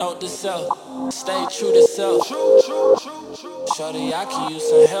Note to self, stay true to self. Shorty, I can use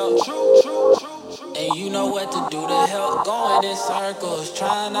some help. And you know what to do to help. Going in circles,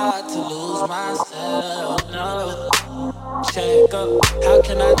 trying not to lose myself. No, check up, how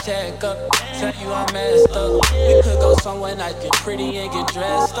can I check up? Tell you I messed up. We could go somewhere nice, get pretty and get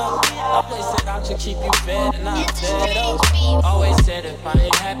dressed up. A place that I should keep you fed and not fed up. Always said if I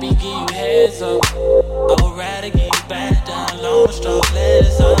ain't happy, give you heads up. I would rather give you back down, long stroke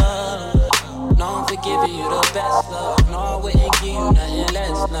letters up. No, I'm forgiving you the best love. No, I wouldn't give you nothing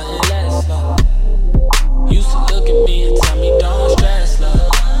less love. Used to look at me and tell me don't stress,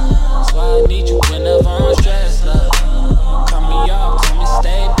 love. That's why I need you whenever I'm stressed, love. Cut me off, tell me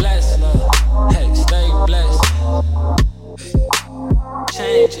stay blessed, love. Hey, stay blessed.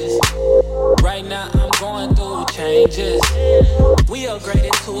 Changes. Right now I'm going through changes. We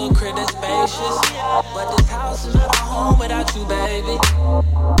upgraded to a crib that's spacious, but this house is not a home without you, baby.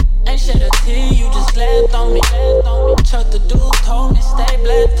 Ain't shed a tear, you just slept on me. Chuck the dude told me stay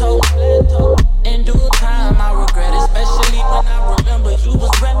blessed, told me. In due time I regret it, especially when I remember you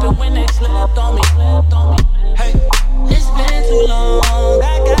was reppin' when they slept on me. Hey, it's been too long,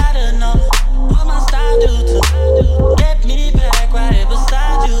 I gotta know what must I do to get me back right here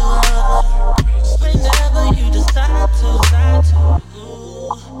beside you. Whenever you decide to.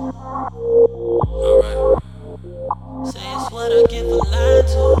 Alright. Say it's what I give a lie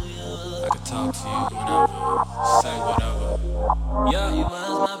to you. I could talk to you whenever, say whatever. Yeah, you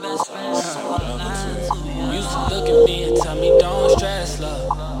was my best friend, so I lied to you. Used to look at me and tell me don't stress, love.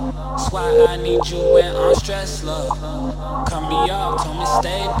 That's why I need you when I'm stressed, love. Cut me off, told me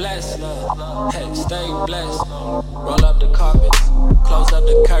stay blessed, love. Hey, stay blessed. Roll up the carpets, close up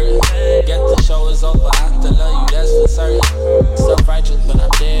the curtains. Get the show is over, I still love you, that's for certain. Self-righteous, but I'm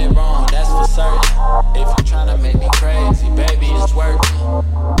dead wrong, that's for certain. If you're tryna make me crazy, baby, it's working.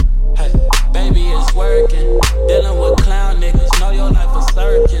 Hey, baby, it's working. Dealing with clown niggas, know your life a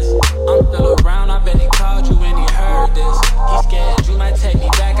circus. I'm still around, I bet he called you when he heard this. He scared you might take me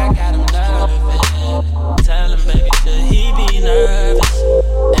back, I got him nervous. Tell him, baby, should he be nervous?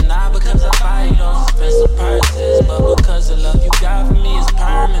 And not because I buy you those expensive purses, but because the love you got for me is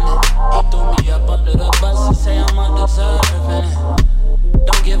permanent. He threw me up under the bus, he say I'm undeserving.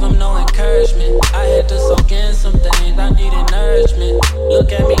 Don't give him no encouragement. I had to soak in some things, I needed nourishment.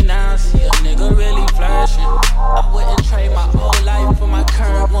 Look at me now, see a nigga really flourishing. I wouldn't trade my old life for my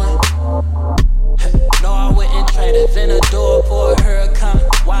current one. No, I wouldn't trade a Venador for a hurricane.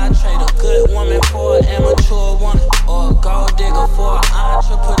 Why trade a good woman for an immature one? Or a gold digger for an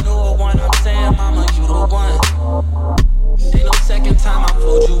entrepreneur one? I'm saying, mama, you the one. Ain't no second time I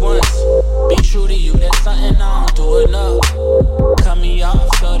fooled you once. Be true to you, that's something I don't do enough. Cut me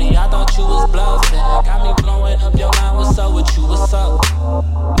off, shorty, I thought you was bluffing. Got me blowing up your line, what's up with you, what's up?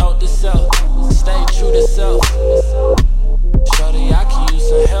 Note to self, stay true to self.